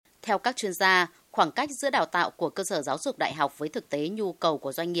Theo các chuyên gia, khoảng cách giữa đào tạo của cơ sở giáo dục đại học với thực tế nhu cầu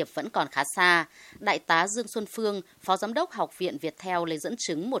của doanh nghiệp vẫn còn khá xa. Đại tá Dương Xuân Phương, Phó Giám đốc Học viện Viettel lấy dẫn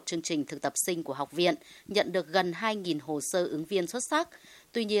chứng một chương trình thực tập sinh của học viện, nhận được gần 2.000 hồ sơ ứng viên xuất sắc.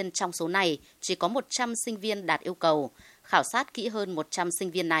 Tuy nhiên, trong số này, chỉ có 100 sinh viên đạt yêu cầu. Khảo sát kỹ hơn 100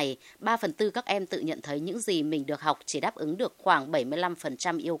 sinh viên này, 3/4 các em tự nhận thấy những gì mình được học chỉ đáp ứng được khoảng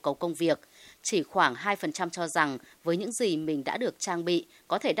 75% yêu cầu công việc. Chỉ khoảng 2% cho rằng với những gì mình đã được trang bị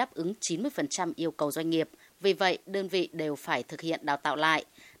có thể đáp ứng 90% yêu cầu doanh nghiệp. Vì vậy, đơn vị đều phải thực hiện đào tạo lại.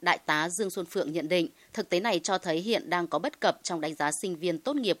 Đại tá Dương Xuân Phượng nhận định, thực tế này cho thấy hiện đang có bất cập trong đánh giá sinh viên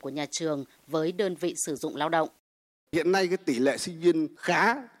tốt nghiệp của nhà trường với đơn vị sử dụng lao động. Hiện nay cái tỷ lệ sinh viên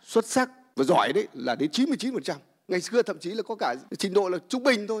khá, xuất sắc và giỏi đấy là đến 99%. Ngày xưa thậm chí là có cả trình độ là trung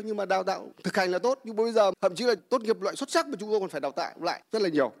bình thôi nhưng mà đào tạo thực hành là tốt. Nhưng bây giờ thậm chí là tốt nghiệp loại xuất sắc mà chúng tôi còn phải đào tạo lại rất là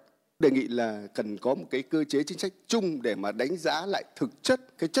nhiều. Đề nghị là cần có một cái cơ chế chính sách chung để mà đánh giá lại thực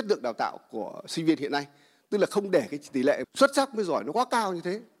chất cái chất lượng đào tạo của sinh viên hiện nay. Tức là không để cái tỷ lệ xuất sắc với giỏi nó quá cao như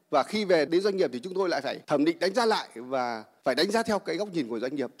thế. Và khi về đến doanh nghiệp thì chúng tôi lại phải thẩm định đánh giá lại và phải đánh giá theo cái góc nhìn của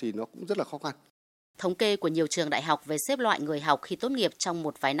doanh nghiệp thì nó cũng rất là khó khăn. Thống kê của nhiều trường đại học về xếp loại người học khi tốt nghiệp trong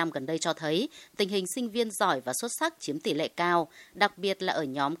một vài năm gần đây cho thấy tình hình sinh viên giỏi và xuất sắc chiếm tỷ lệ cao, đặc biệt là ở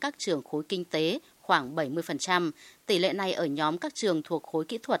nhóm các trường khối kinh tế khoảng 70%. Tỷ lệ này ở nhóm các trường thuộc khối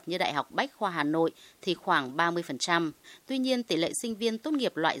kỹ thuật như Đại học Bách khoa Hà Nội thì khoảng 30%. Tuy nhiên, tỷ lệ sinh viên tốt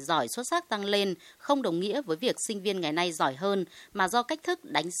nghiệp loại giỏi xuất sắc tăng lên không đồng nghĩa với việc sinh viên ngày nay giỏi hơn, mà do cách thức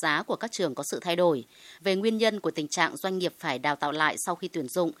đánh giá của các trường có sự thay đổi. Về nguyên nhân của tình trạng doanh nghiệp phải đào tạo lại sau khi tuyển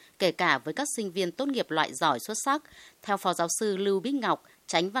dụng, kể cả với các sinh viên tốt nghiệp loại giỏi xuất sắc, theo Phó Giáo sư Lưu Bích Ngọc,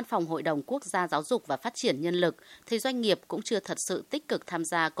 Chánh Văn phòng Hội đồng Quốc gia Giáo dục và Phát triển Nhân lực, thì doanh nghiệp cũng chưa thật sự tích cực tham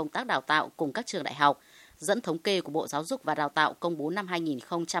gia công tác đào tạo cùng các trường đại học. Dẫn thống kê của Bộ Giáo dục và Đào tạo công bố năm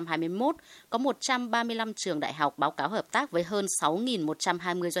 2021, có 135 trường đại học báo cáo hợp tác với hơn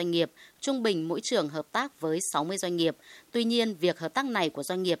 6.120 doanh nghiệp, trung bình mỗi trường hợp tác với 60 doanh nghiệp. Tuy nhiên, việc hợp tác này của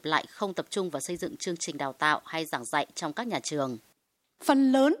doanh nghiệp lại không tập trung vào xây dựng chương trình đào tạo hay giảng dạy trong các nhà trường.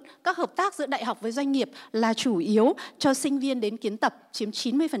 Phần lớn các hợp tác giữa đại học với doanh nghiệp là chủ yếu cho sinh viên đến kiến tập chiếm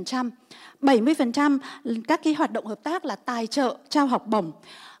 90%. 70% các cái hoạt động hợp tác là tài trợ, trao học bổng.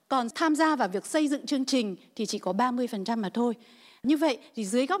 Còn tham gia vào việc xây dựng chương trình thì chỉ có 30% mà thôi. Như vậy thì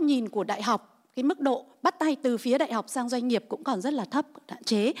dưới góc nhìn của đại học, cái mức độ bắt tay từ phía đại học sang doanh nghiệp cũng còn rất là thấp, hạn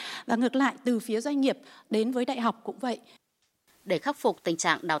chế. Và ngược lại từ phía doanh nghiệp đến với đại học cũng vậy. Để khắc phục tình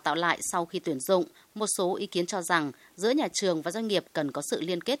trạng đào tạo lại sau khi tuyển dụng, một số ý kiến cho rằng giữa nhà trường và doanh nghiệp cần có sự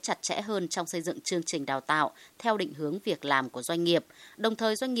liên kết chặt chẽ hơn trong xây dựng chương trình đào tạo theo định hướng việc làm của doanh nghiệp. Đồng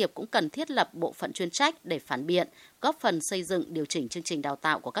thời doanh nghiệp cũng cần thiết lập bộ phận chuyên trách để phản biện, góp phần xây dựng điều chỉnh chương trình đào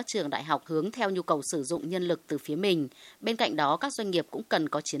tạo của các trường đại học hướng theo nhu cầu sử dụng nhân lực từ phía mình. Bên cạnh đó, các doanh nghiệp cũng cần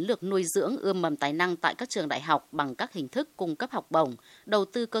có chiến lược nuôi dưỡng ươm mầm tài năng tại các trường đại học bằng các hình thức cung cấp học bổng, đầu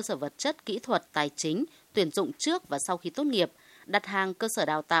tư cơ sở vật chất, kỹ thuật, tài chính, tuyển dụng trước và sau khi tốt nghiệp, đặt hàng cơ sở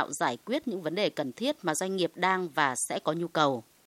đào tạo giải quyết những vấn đề cần thiết mà doanh nghiệp đang và sẽ có nhu cầu.